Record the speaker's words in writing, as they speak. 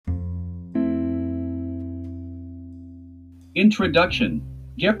Introduction.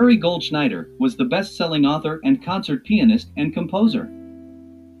 Gary Goldschneider was the best-selling author and concert pianist and composer.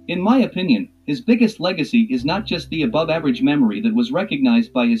 In my opinion, his biggest legacy is not just the above-average memory that was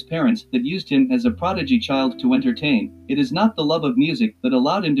recognized by his parents that used him as a prodigy child to entertain. It is not the love of music that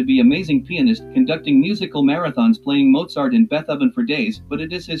allowed him to be amazing pianist conducting musical marathons playing Mozart and Beethoven for days, but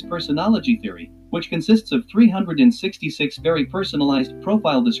it is his personology theory, which consists of 366 very personalized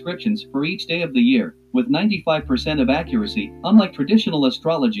profile descriptions for each day of the year, with 95% of accuracy, unlike traditional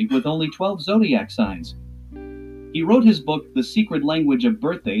astrology with only 12 zodiac signs. He wrote his book, The Secret Language of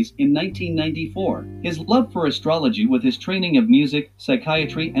Birthdays, in 1994. His love for astrology with his training of music,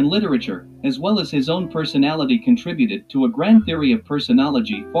 psychiatry, and literature, as well as his own personality contributed to a grand theory of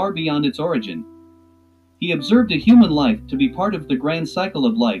personology far beyond its origin. He observed a human life to be part of the grand cycle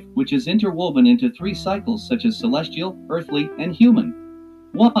of life, which is interwoven into three cycles such as celestial, earthly, and human.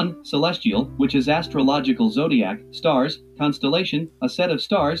 1. Celestial, which is astrological zodiac, stars, constellation, a set of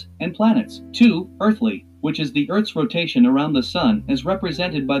stars, and planets. 2. Earthly, which is the Earth's rotation around the Sun as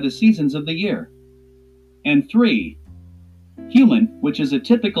represented by the seasons of the year. And 3. Human, which is a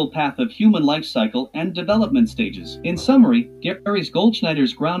typical path of human life cycle and development stages. In summary, Gary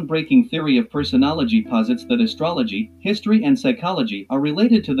Goldschneider's groundbreaking theory of personology posits that astrology, history, and psychology are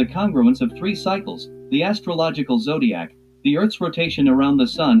related to the congruence of three cycles: the astrological zodiac, the Earth's rotation around the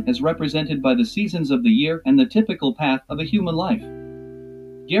Sun as represented by the seasons of the year, and the typical path of a human life.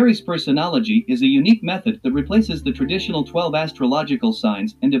 Gary's personology is a unique method that replaces the traditional 12 astrological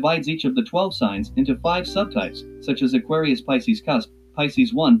signs and divides each of the 12 signs into 5 subtypes, such as Aquarius Pisces cusp,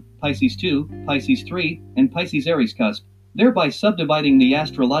 Pisces 1, Pisces 2, Pisces 3, and Pisces Aries cusp, thereby subdividing the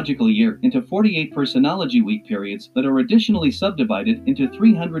astrological year into 48 personology week periods that are additionally subdivided into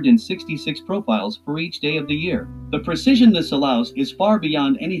 366 profiles for each day of the year. The precision this allows is far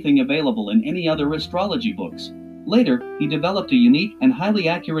beyond anything available in any other astrology books. Later, he developed a unique and highly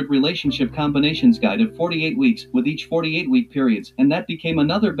accurate relationship combinations guide of 48 weeks with each 48-week periods, and that became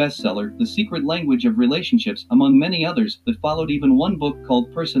another bestseller, The Secret Language of Relationships, among many others that followed. Even one book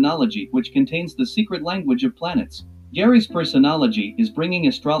called Personology, which contains the secret language of planets. Gary's personology is bringing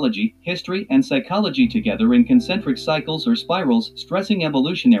astrology, history, and psychology together in concentric cycles or spirals, stressing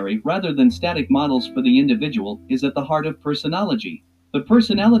evolutionary rather than static models for the individual is at the heart of personology. The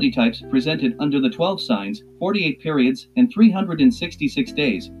personality types presented under the 12 signs, 48 periods, and 366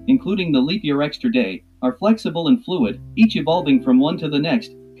 days, including the leap year extra day, are flexible and fluid, each evolving from one to the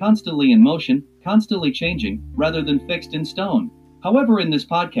next, constantly in motion, constantly changing, rather than fixed in stone. However, in this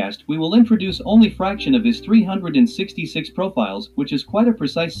podcast, we will introduce only a fraction of his 366 profiles, which is quite a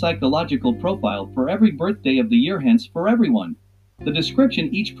precise psychological profile for every birthday of the year, hence for everyone. The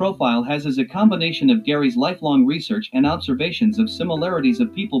description each profile has is a combination of Gary's lifelong research and observations of similarities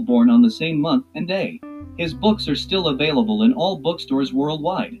of people born on the same month and day. His books are still available in all bookstores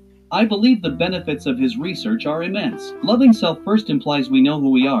worldwide. I believe the benefits of his research are immense. Loving self first implies we know who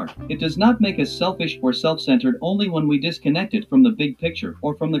we are. It does not make us selfish or self-centered only when we disconnect it from the big picture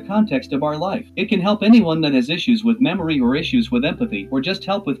or from the context of our life. It can help anyone that has issues with memory or issues with empathy, or just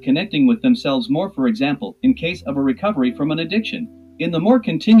help with connecting with themselves more, for example, in case of a recovery from an addiction. In the more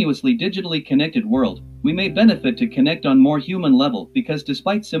continuously digitally connected world, we may benefit to connect on more human level because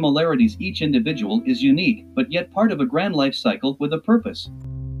despite similarities, each individual is unique, but yet part of a grand life cycle with a purpose.